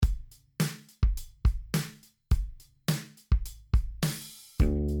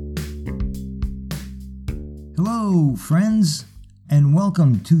Hello, friends, and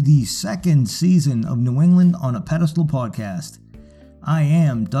welcome to the second season of New England on a Pedestal podcast. I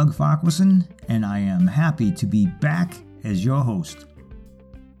am Doug Farquharson, and I am happy to be back as your host.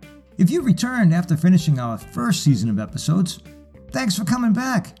 If you returned after finishing our first season of episodes, thanks for coming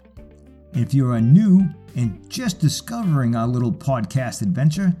back. If you are new and just discovering our little podcast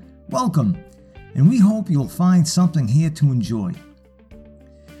adventure, welcome, and we hope you'll find something here to enjoy.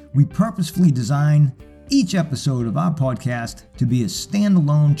 We purposefully design each episode of our podcast to be a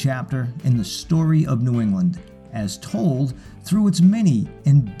standalone chapter in the story of New England, as told through its many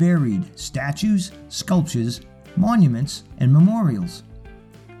and varied statues, sculptures, monuments, and memorials.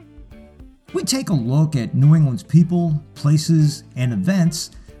 We take a look at New England's people, places, and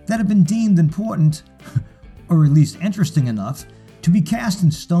events that have been deemed important, or at least interesting enough, to be cast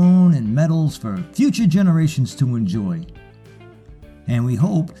in stone and metals for future generations to enjoy. And we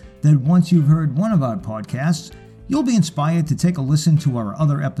hope that once you've heard one of our podcasts, you'll be inspired to take a listen to our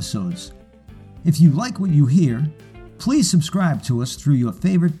other episodes. If you like what you hear, please subscribe to us through your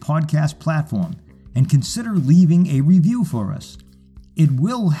favorite podcast platform and consider leaving a review for us. It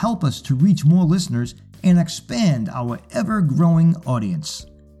will help us to reach more listeners and expand our ever-growing audience.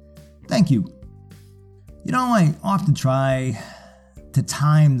 Thank you. You know, I often try to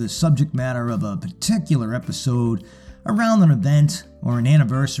time the subject matter of a particular episode around an event or an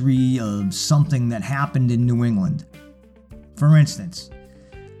anniversary of something that happened in New England. For instance,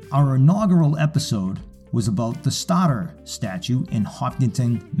 our inaugural episode was about the Stoddard statue in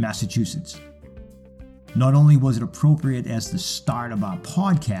Hopkinton, Massachusetts. Not only was it appropriate as the start of our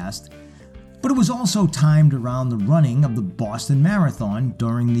podcast, but it was also timed around the running of the Boston Marathon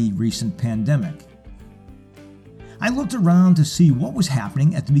during the recent pandemic. I looked around to see what was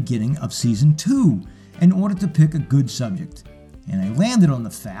happening at the beginning of Season 2 in order to pick a good subject, and I landed on the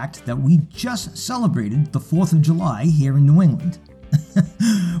fact that we just celebrated the 4th of July here in New England.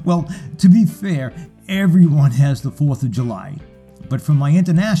 Well, to be fair, everyone has the 4th of July, but for my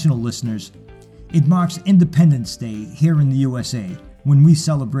international listeners, it marks Independence Day here in the USA when we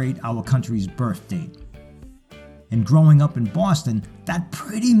celebrate our country's birth date. And growing up in Boston, that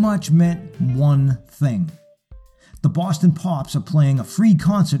pretty much meant one thing. The Boston Pops are playing a free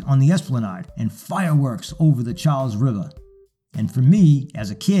concert on the Esplanade and fireworks over the Charles River. And for me, as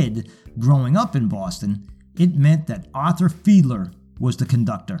a kid, growing up in Boston, it meant that Arthur Fiedler was the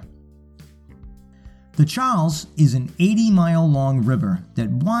conductor. The Charles is an 80-mile-long river that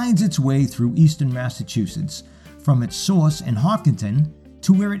winds its way through eastern Massachusetts from its source in Hopkinton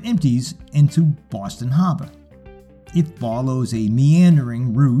to where it empties into Boston Harbor. It follows a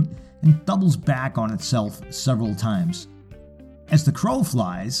meandering route and doubles back on itself several times. As the crow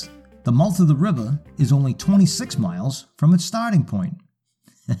flies, the mouth of the river is only 26 miles from its starting point.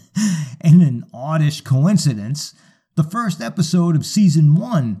 And an oddish coincidence, the first episode of Season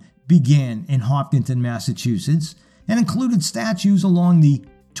 1 began in Hopkinton, Massachusetts, and included statues along the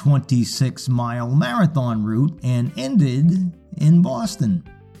 26-mile marathon route and ended in Boston.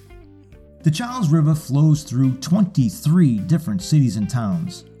 The Charles River flows through 23 different cities and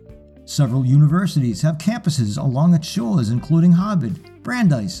towns. Several universities have campuses along its shores, including Harvard,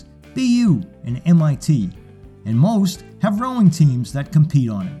 Brandeis, BU, and MIT, and most have rowing teams that compete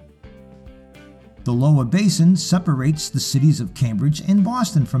on it. The lower basin separates the cities of Cambridge and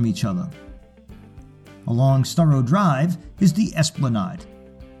Boston from each other. Along Storrow Drive is the Esplanade,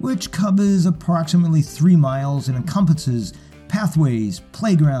 which covers approximately 3 miles and encompasses pathways,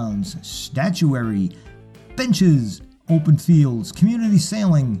 playgrounds, statuary, benches, open fields, community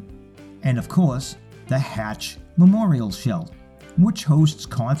sailing, and of course, the Hatch Memorial Shell, which hosts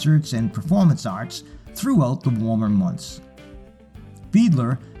concerts and performance arts throughout the warmer months.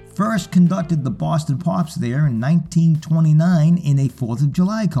 Fiedler first conducted the Boston Pops there in 1929 in a 4th of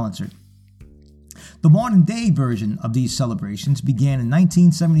July concert. The modern-day version of these celebrations began in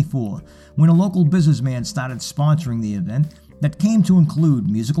 1974 when a local businessman started sponsoring the event that came to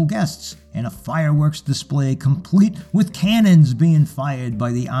include musical guests and a fireworks display complete with cannons being fired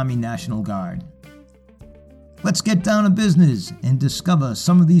by the Army National Guard. Let's get down to business and discover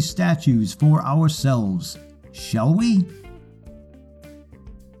some of these statues for ourselves, shall we?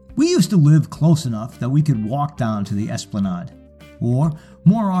 We used to live close enough that we could walk down to the Esplanade, or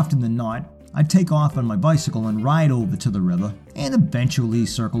more often than not, I'd take off on my bicycle and ride over to the river and eventually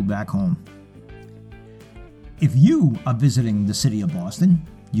circle back home. If you are visiting the city of Boston,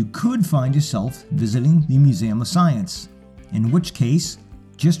 you could find yourself visiting the Museum of Science, in which case,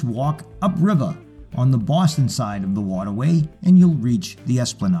 just walk upriver on the Boston side of the waterway and you'll reach the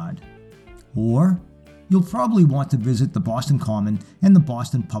Esplanade. Or you'll probably want to visit the Boston Common and the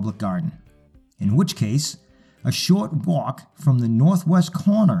Boston Public Garden, in which case, A short walk from the northwest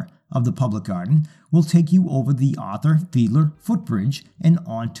corner of the public garden will take you over the Arthur Fiedler footbridge and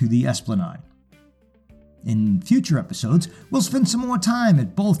onto the Esplanade. In future episodes, we'll spend some more time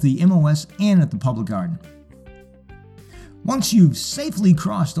at both the MOS and at the public garden. Once you've safely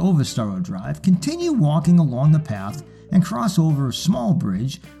crossed over Storrow Drive, continue walking along the path and cross over a small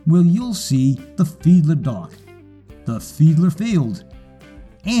bridge where you'll see the Fiedler Dock, the Fiedler Field,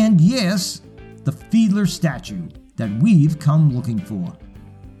 and yes, the Fiedler statue that we've come looking for.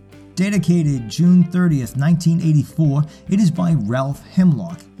 Dedicated June 30th, 1984, it is by Ralph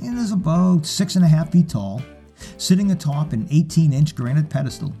Hemlock and is about 6.5 feet tall, sitting atop an 18-inch granite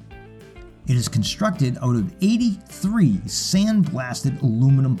pedestal. It is constructed out of 83 sandblasted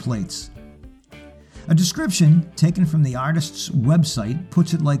aluminum plates. A description taken from the artist's website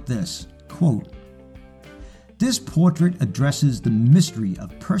puts it like this, quote, "This portrait addresses the mystery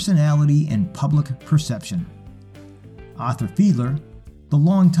of personality and public perception. Arthur Fiedler, the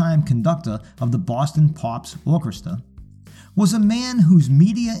longtime conductor of the Boston Pops Orchestra, was a man whose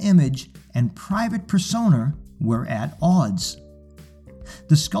media image and private persona were at odds.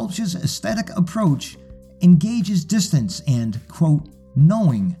 The sculpture's aesthetic approach engages distance and, quote,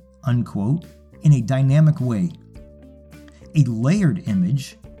 knowing, unquote, in a dynamic way. A layered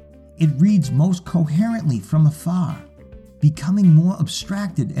image, it reads most coherently from afar, becoming more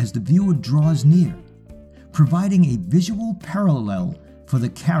abstracted as the viewer draws near, providing a visual parallel for the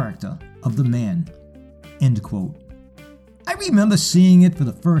character of the man," end quote. I remember seeing it for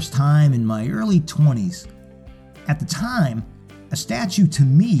the first time in my early 20s. At the time, a statue to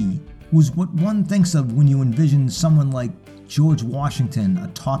me was what one thinks of when you envision someone like George Washington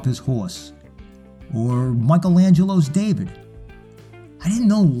atop his horse, or Michelangelo's David. I didn't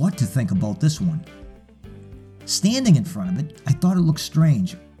know what to think about this one. Standing in front of it, I thought it looked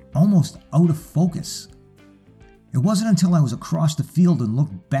strange, almost out of focus. It wasn't until I was across the field and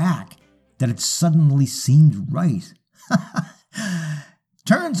looked back that it suddenly seemed right.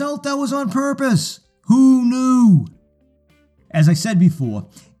 Turns out that was on purpose. Who knew? As I said before,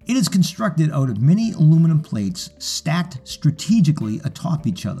 it is constructed out of many aluminum plates stacked strategically atop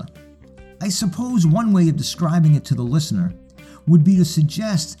each other. I suppose one way of describing it to the listener would be to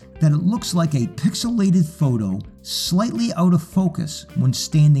suggest that it looks like a pixelated photo slightly out of focus when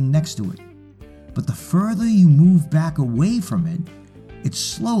standing next to it. But the further you move back away from it, it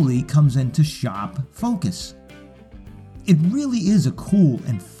slowly comes into sharp focus. It really is a cool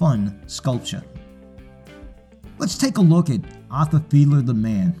and fun sculpture. Let's take a look at Arthur Fiedler the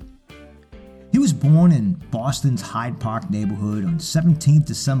man. He was born in Boston's Hyde Park neighborhood on 17th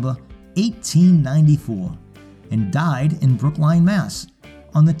December 1894 and died in Brookline, Mass.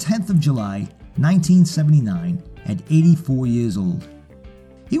 on the 10th of July, 1979 at 84 years old.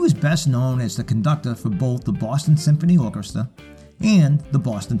 He was best known as the conductor for both the Boston Symphony Orchestra and the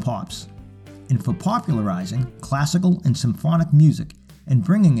Boston Pops, and for popularizing classical and symphonic music and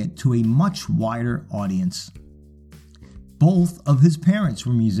bringing it to a much wider audience. Both of his parents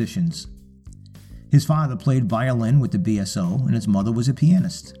were musicians. His father played violin with the BSO, and his mother was a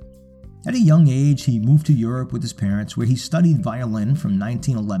pianist. At a young age, he moved to Europe with his parents, where he studied violin from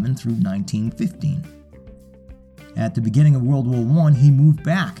 1911 through 1915. At the beginning of World War I, he moved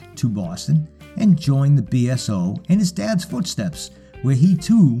back to Boston and joined the BSO in his dad's footsteps, where he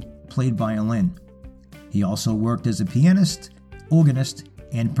too played violin. He also worked as a pianist, organist,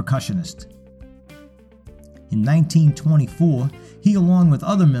 and percussionist. In 1924, he, along with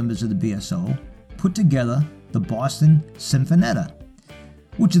other members of the BSO, put together the Boston Sinfonetta,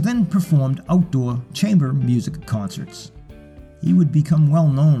 which then performed outdoor chamber music concerts. He would become well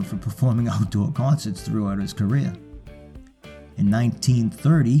known for performing outdoor concerts throughout his career. In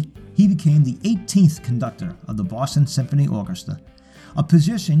 1930, he became the 18th conductor of the Boston Symphony Orchestra, a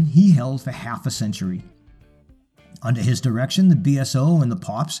position he held for half a century. Under his direction, the BSO and the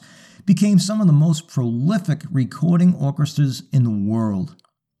Pops became some of the most prolific recording orchestras in the world.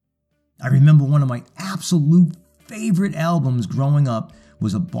 I remember one of my absolute favorite albums growing up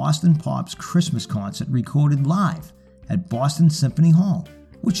was a Boston Pops Christmas concert recorded live at Boston Symphony Hall,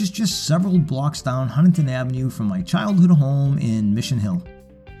 which is just several blocks down Huntington Avenue from my childhood home in Mission Hill.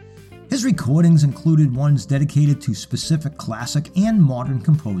 His recordings included ones dedicated to specific classic and modern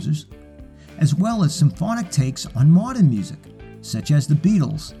composers, as well as symphonic takes on modern music, such as the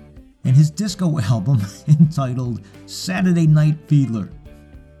Beatles, and his disco album entitled Saturday Night Fiedler.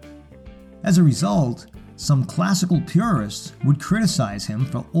 As a result, some classical purists would criticize him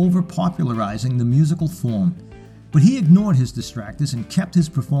for over-popularizing the musical form, but he ignored his detractors and kept his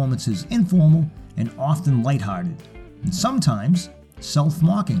performances informal and often lighthearted, and sometimes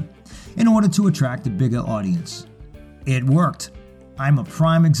self-mocking, in order to attract a bigger audience. It worked. I'm a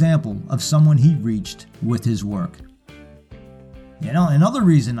prime example of someone he reached with his work. Another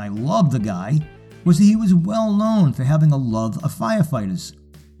reason I loved the guy was that he was well known for having a love of firefighters.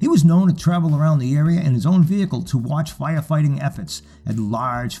 He was known to travel around the area in his own vehicle to watch firefighting efforts at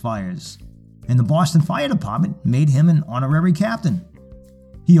large fires, and the Boston Fire Department made him an honorary captain.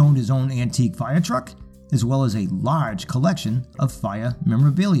 He owned his own antique fire truck, as well as a large collection of fire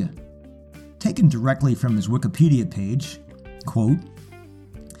memorabilia. Taken directly from his Wikipedia page, quote,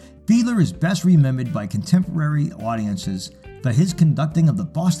 Fiedler is best remembered by contemporary audiences for his conducting of the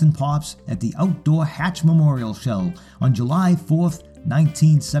Boston Pops at the Outdoor Hatch Memorial Show on July 4th,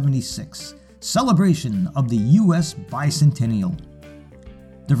 1976, celebration of the U.S. Bicentennial.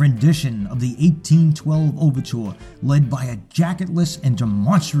 The rendition of the 1812 Overture, led by a jacketless and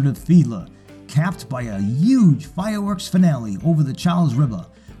demonstrative Fiedler, capped by a huge fireworks finale over the Charles River,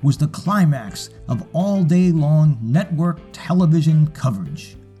 was the climax of all-day-long network television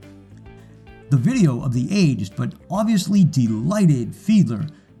coverage. The video of the aged but obviously delighted Fiedler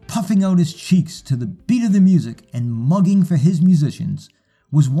puffing out his cheeks to the beat of the music and mugging for his musicians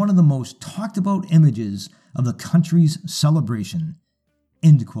was one of the most talked about images of the country's celebration.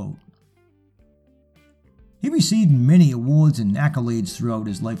 End quote. He received many awards and accolades throughout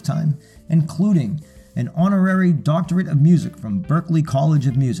his lifetime, including an honorary doctorate of music from Berklee College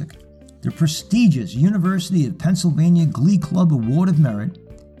of Music, the prestigious University of Pennsylvania Glee Club Award of Merit,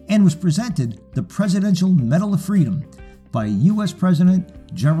 and was presented the Presidential Medal of Freedom by U.S.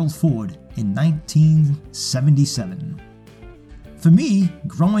 President Gerald Ford in 1977. For me,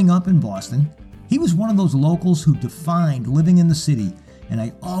 growing up in Boston, he was one of those locals who defined living in the city, and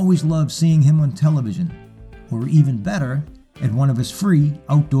I always loved seeing him on television, or even better, at one of his free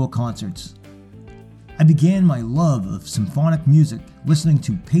outdoor concerts. I began my love of symphonic music listening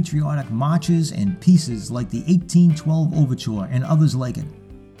to patriotic marches and pieces like the 1812 Overture and others like it.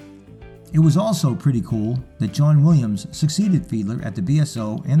 It was also pretty cool that John Williams succeeded Fiedler at the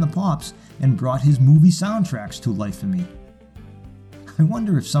BSO and the Pops and brought his movie soundtracks to life for me. I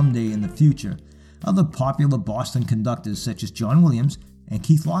wonder if someday in the future, other popular Boston conductors such as John Williams and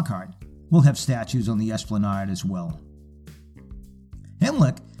Keith Lockhart will have statues on the Esplanade as well.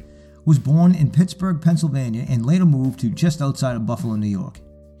 Hemlick was born in Pittsburgh, Pennsylvania, and later moved to just outside of Buffalo, New York.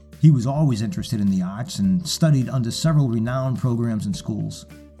 He was always interested in the arts and studied under several renowned programs and schools.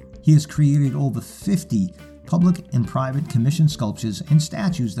 He has created over 50 public and private commissioned sculptures and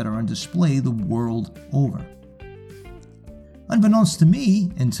statues that are on display the world over. Unbeknownst to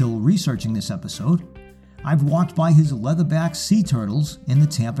me, until researching this episode, I've walked by his leatherback sea turtles in the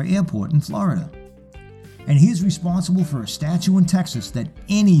Tampa airport in Florida. And he is responsible for a statue in Texas that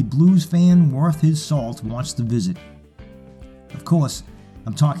any blues fan worth his salt wants to visit. Of course,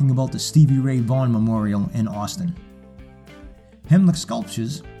 I'm talking about the Stevie Ray Vaughan Memorial in Austin. Hemlick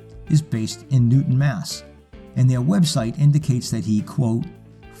Sculptures is based in Newton, Mass, and their website indicates that he, quote,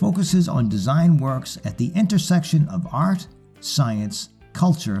 focuses on design works at the intersection of art, science,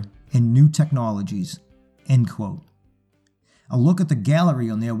 culture, and new technologies, end quote. A look at the gallery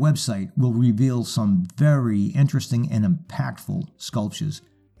on their website will reveal some very interesting and impactful sculptures.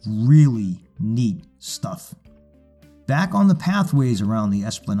 Really neat stuff. Back on the pathways around the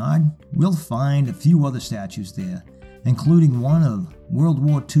Esplanade, we'll find a few other statues there, including one of World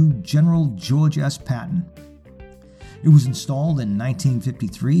War II General George S. Patton. It was installed in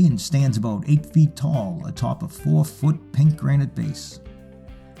 1953 and stands about 8 feet tall atop a 4-foot pink granite base.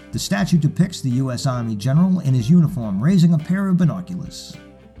 The statue depicts the U.S. Army general in his uniform raising a pair of binoculars.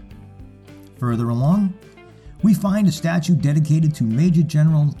 Further along, we find a statue dedicated to Major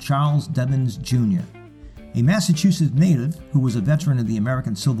General Charles Devens, Jr., a Massachusetts native who was a veteran of the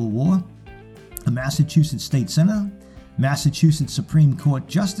American Civil War, a Massachusetts State Senator, Massachusetts Supreme Court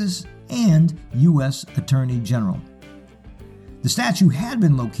Justice, and U.S. Attorney General. The statue had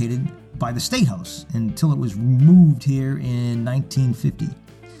been located by the State House until it was moved here in 1950.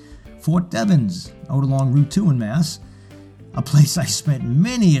 Fort Devens, out along Route 2 in Mass, a place I spent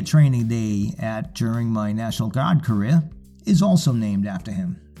many a training day at during my National Guard career, is also named after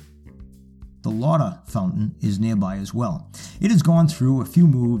him. The Lauder Fountain is nearby as well. It has gone through a few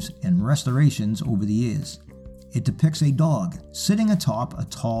moves and restorations over the years. It depicts a dog sitting atop a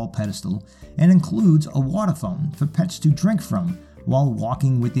tall pedestal and includes a water fountain for pets to drink from while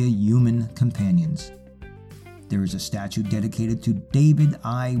walking with their human companions. There is a statue dedicated to David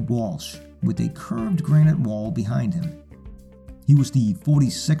I. Walsh with a curved granite wall behind him. He was the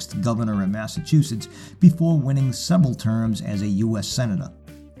 46th governor of Massachusetts before winning several terms as a U.S. Senator.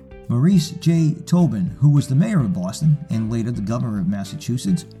 Maurice J. Tobin, who was the mayor of Boston and later the governor of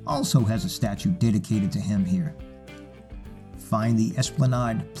Massachusetts, also has a statue dedicated to him here. Find the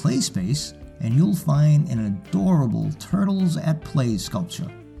Esplanade Play Space and you'll find an adorable Turtles at Play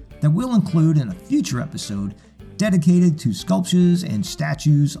sculpture that we'll include in a future episode dedicated to sculptures and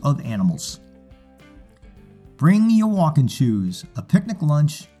statues of animals. Bring your walking shoes, a picnic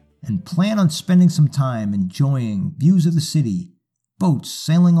lunch, and plan on spending some time enjoying views of the city, boats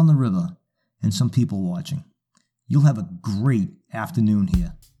sailing on the river, and some people watching. You'll have a great afternoon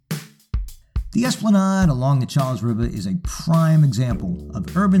here. The Esplanade along the Charles River is a prime example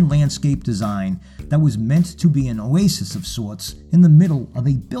of urban landscape design that was meant to be an oasis of sorts in the middle of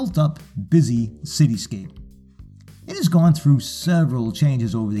a built-up, busy cityscape. It has gone through several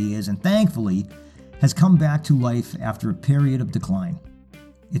changes over the years and thankfully has come back to life after a period of decline.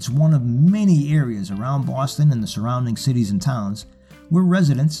 It's one of many areas around Boston and the surrounding cities and towns where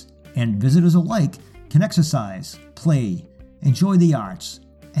residents and visitors alike can exercise, play, enjoy the arts,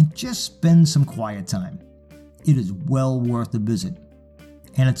 and just spend some quiet time. It is well worth a visit.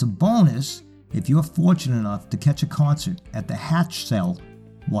 And it's a bonus if you're fortunate enough to catch a concert at the Hatch Cell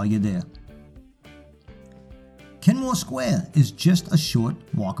while you're there. Kenmore Square is just a short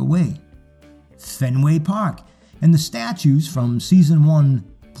walk away. Fenway Park and the statues from Season 1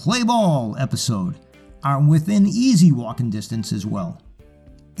 Play Ball episode are within easy walking distance as well.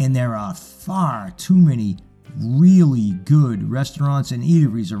 And there are far too many really good restaurants and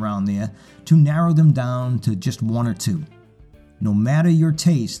eateries around there to narrow them down to just one or two. No matter your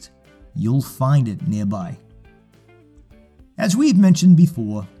taste, you'll find it nearby. As we've mentioned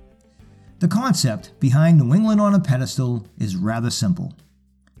before, the concept behind New England on a Pedestal is rather simple.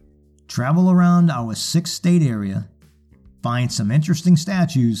 Travel around our 6-state area, find some interesting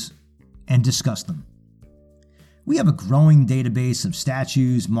statues, and discuss them. We have a growing database of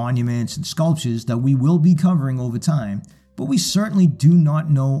statues, monuments, and sculptures that we will be covering over time, but we certainly do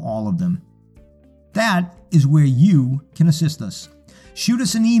not know all of them. That is where you can assist us. Shoot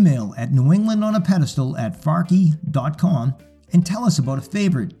us an email at newenglandonapedestal@farkey.com and tell us about a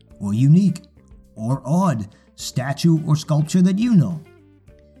favorite, or unique, or odd statue or sculpture that you know.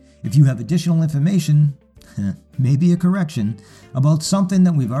 If you have additional information, maybe a correction, about something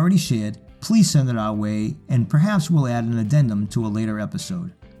that we've already shared, please send it our way and perhaps we'll add an addendum to a later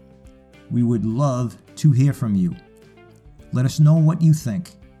episode. We would love to hear from you. Let us know what you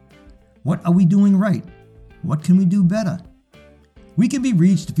think. What are we doing right? What can we do better? We can be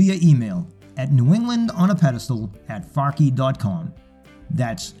reached via email at newenglandonapedestal@farkey.com.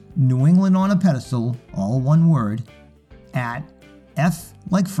 That's New England on a Pedestal, all one word, at F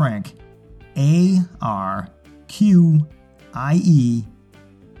like Frank, ARQIE.com.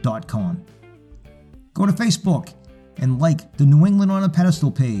 Go to Facebook and like the New England on a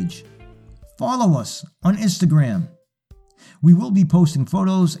Pedestal page. Follow us on Instagram. We will be posting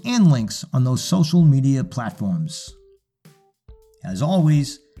photos and links on those social media platforms. As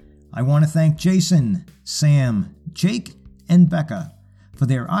always, I want to thank Jason, Sam, Jake, and Becca for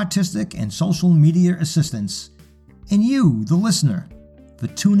their artistic and social media assistance, and you, the listener, for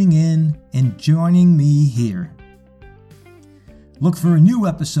tuning in and joining me here. Look for a new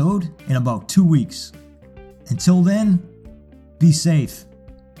episode in about 2 weeks. Until then, be safe,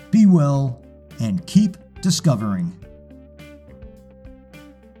 be well, and keep discovering.